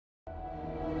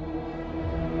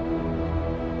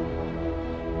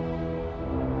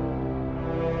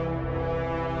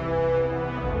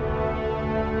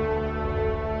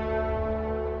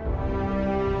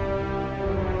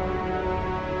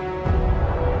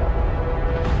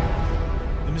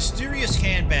Mysterious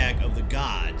handbag of the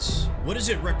gods. What is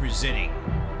it representing?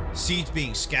 Seeds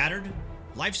being scattered?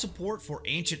 Life support for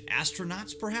ancient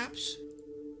astronauts, perhaps?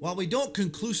 While we don't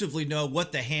conclusively know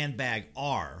what the handbag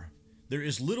are, there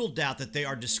is little doubt that they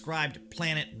are described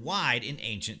planet-wide in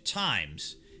ancient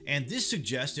times, and this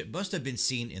suggests it must have been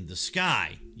seen in the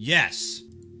sky. Yes,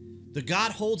 the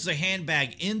god holds the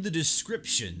handbag in the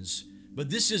descriptions,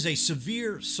 but this is a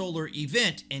severe solar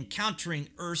event encountering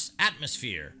Earth's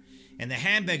atmosphere, and the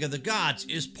handbag of the gods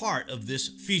is part of this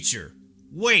feature.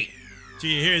 Wait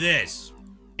till you hear this.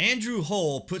 Andrew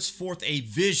Hull puts forth a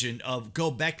vision of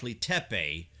Gobekli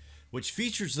Tepe, which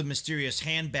features the mysterious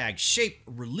handbag-shaped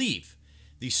relief.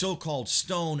 The so-called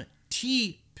stone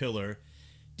T-pillar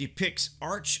depicts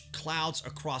arched clouds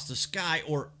across the sky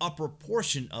or upper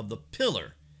portion of the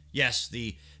pillar. Yes,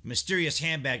 the mysterious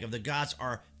handbag of the gods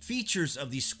are features of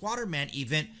the Squatterman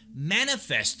event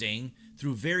manifesting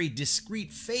through very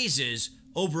discrete phases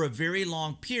over a very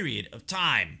long period of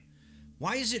time.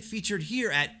 Why is it featured here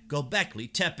at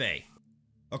Gobekli Tepe?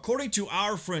 According to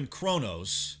our friend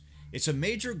Kronos, it's a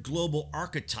major global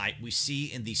archetype we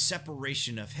see in the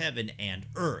separation of heaven and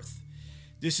earth.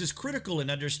 This is critical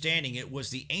in understanding it was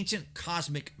the ancient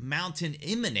cosmic mountain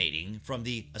emanating from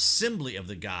the assembly of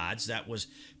the gods that was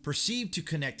perceived to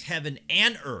connect heaven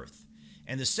and earth,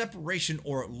 and the separation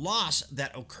or loss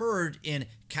that occurred in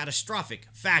catastrophic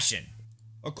fashion.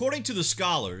 According to the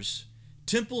scholars,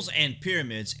 temples and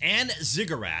pyramids and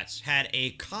ziggurats had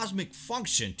a cosmic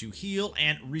function to heal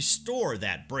and restore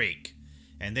that break,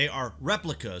 and they are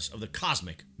replicas of the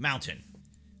cosmic mountain.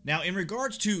 Now, in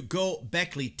regards to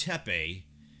Gobekli Tepe,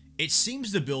 it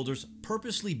seems the builders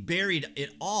purposely buried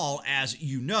it all, as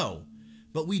you know,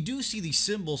 but we do see the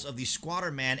symbols of the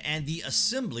Squatterman and the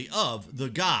assembly of the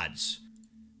gods.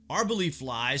 Our belief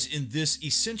lies in this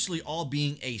essentially all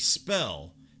being a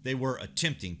spell they were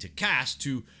attempting to cast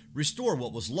to restore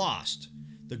what was lost,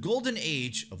 the golden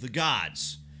age of the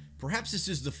gods. Perhaps this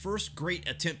is the first great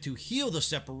attempt to heal the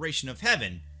separation of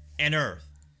heaven and earth.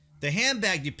 The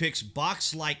handbag depicts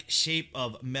box-like shape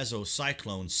of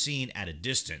mesocyclone seen at a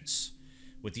distance,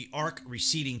 with the arc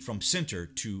receding from center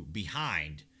to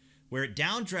behind, where it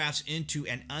downdrafts into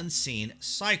an unseen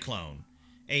cyclone.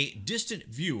 A distant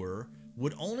viewer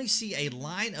would only see a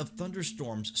line of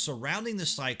thunderstorms surrounding the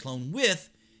cyclone with,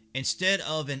 instead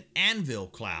of an anvil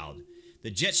cloud,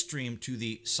 the jet stream to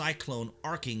the cyclone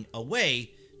arcing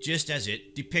away just as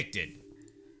it depicted.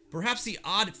 Perhaps the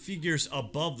odd figures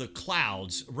above the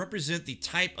clouds represent the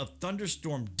type of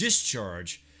thunderstorm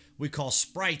discharge we call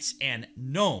sprites and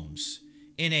gnomes.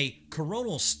 In a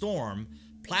coronal storm,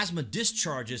 plasma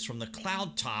discharges from the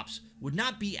cloud tops would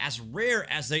not be as rare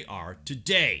as they are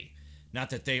today.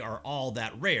 Not that they are all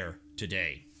that rare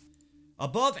today.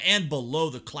 Above and below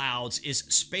the clouds is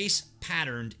space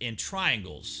patterned in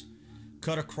triangles,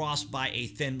 cut across by a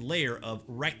thin layer of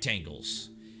rectangles.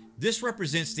 This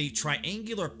represents the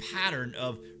triangular pattern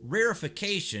of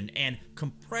rarefaction and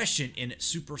compression in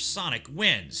supersonic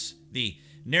winds, the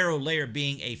narrow layer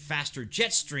being a faster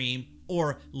jet stream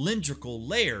or lynchical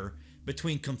layer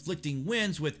between conflicting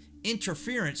winds with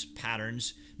interference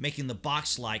patterns making the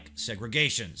box-like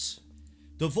segregations.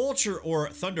 The vulture or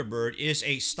thunderbird is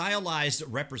a stylized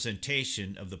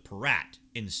representation of the Parat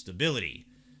instability,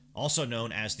 also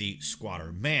known as the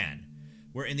squatter man,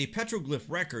 where in the petroglyph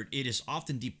record it is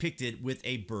often depicted with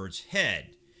a bird's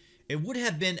head. It would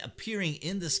have been appearing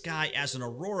in the sky as an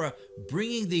aurora,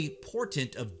 bringing the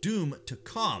portent of doom to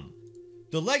come.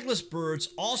 The legless birds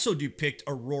also depict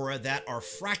aurora that are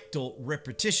fractal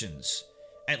repetitions,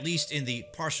 at least in the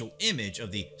partial image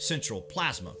of the central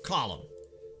plasma column.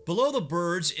 Below the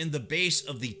birds in the base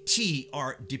of the T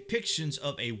are depictions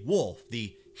of a wolf,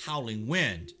 the howling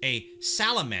wind, a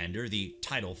salamander, the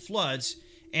tidal floods,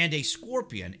 and a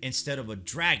scorpion instead of a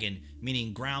dragon,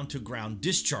 meaning ground-to-ground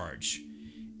discharge.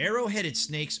 Arrow-headed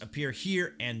snakes appear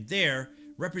here and there,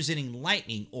 representing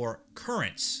lightning or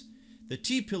currents. The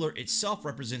T-pillar itself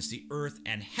represents the earth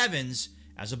and heavens,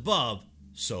 as above,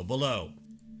 so below.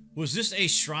 Was this a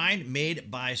shrine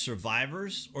made by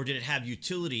survivors, or did it have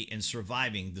utility in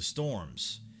surviving the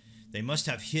storms? They must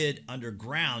have hid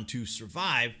underground to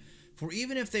survive, for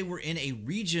even if they were in a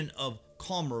region of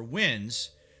calmer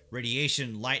winds,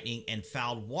 radiation, lightning, and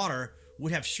foul water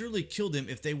would have surely killed them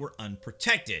if they were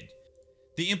unprotected.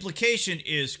 The implication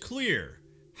is clear.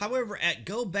 However, at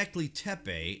Gobekli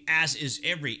Tepe, as is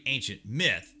every ancient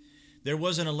myth, there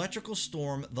was an electrical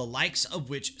storm the likes of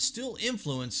which still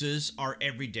influences our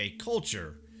everyday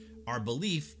culture, our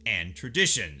belief, and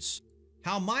traditions.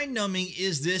 How mind-numbing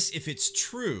is this if it's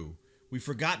true? We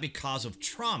forgot because of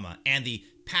trauma and the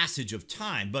passage of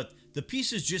time, but the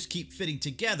pieces just keep fitting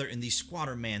together in the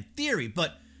squatter man theory.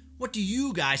 But what do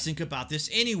you guys think about this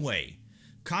anyway?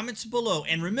 Comments below,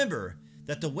 and remember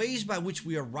that the ways by which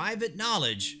we arrive at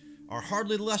knowledge are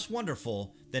hardly less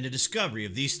wonderful than the discovery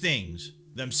of these things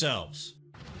themselves.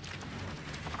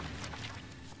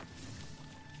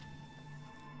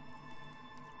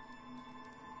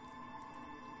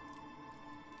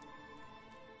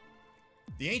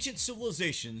 The ancient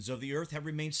civilizations of the earth have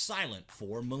remained silent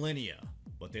for millennia,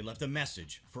 but they left a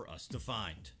message for us to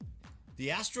find. The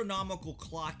astronomical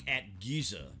clock at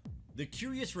Giza, the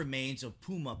curious remains of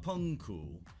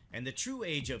Pumapunku, and the true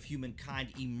age of humankind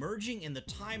emerging in the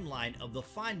timeline of the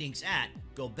findings at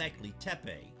Gobekli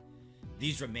Tepe.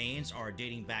 These remains are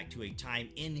dating back to a time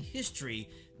in history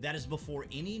that is before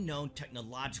any known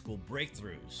technological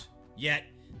breakthroughs. Yet,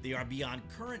 they are beyond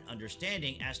current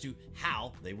understanding as to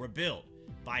how they were built,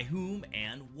 by whom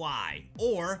and why,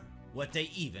 or what they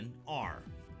even are.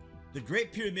 The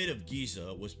Great Pyramid of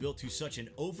Giza was built to such an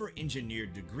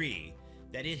over-engineered degree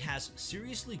that it has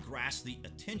seriously grasped the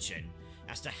attention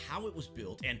as to how it was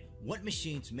built and what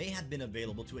machines may have been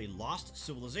available to a lost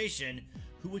civilization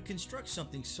who would construct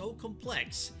something so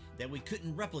complex that we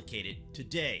couldn't replicate it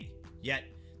today. Yet,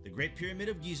 the Great Pyramid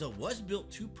of Giza was built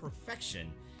to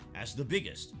perfection as the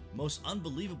biggest, most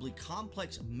unbelievably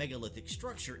complex megalithic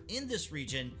structure in this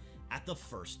region at the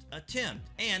first attempt,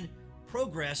 and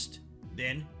progressed,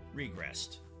 then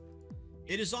regressed.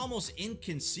 It is almost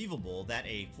inconceivable that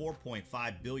a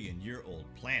 4.5 billion year old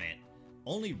planet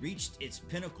only reached its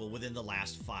pinnacle within the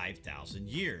last 5,000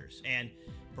 years, and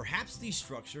perhaps these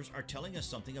structures are telling us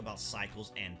something about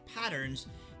cycles and patterns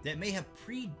that may have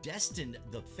predestined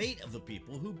the fate of the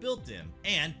people who built them,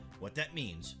 and what that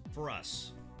means for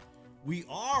us. We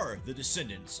are the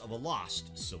descendants of a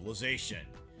lost civilization.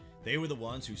 They were the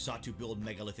ones who sought to build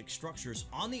megalithic structures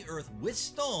on the earth with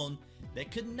stone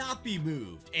that could not be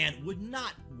moved and would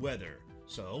not weather.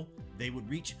 So they would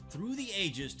reach through the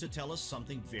ages to tell us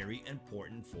something very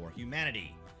important for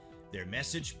humanity. Their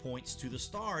message points to the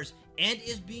stars and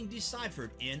is being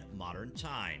deciphered in modern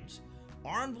times.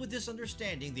 Armed with this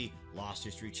understanding, the Lost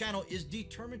History Channel is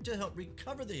determined to help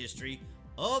recover the history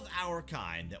of our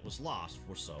kind that was lost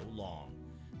for so long.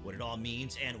 What it all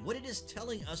means and what it is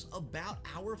telling us about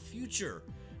our future.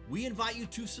 We invite you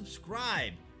to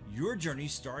subscribe. Your journey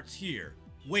starts here.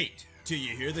 Wait till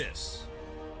you hear this.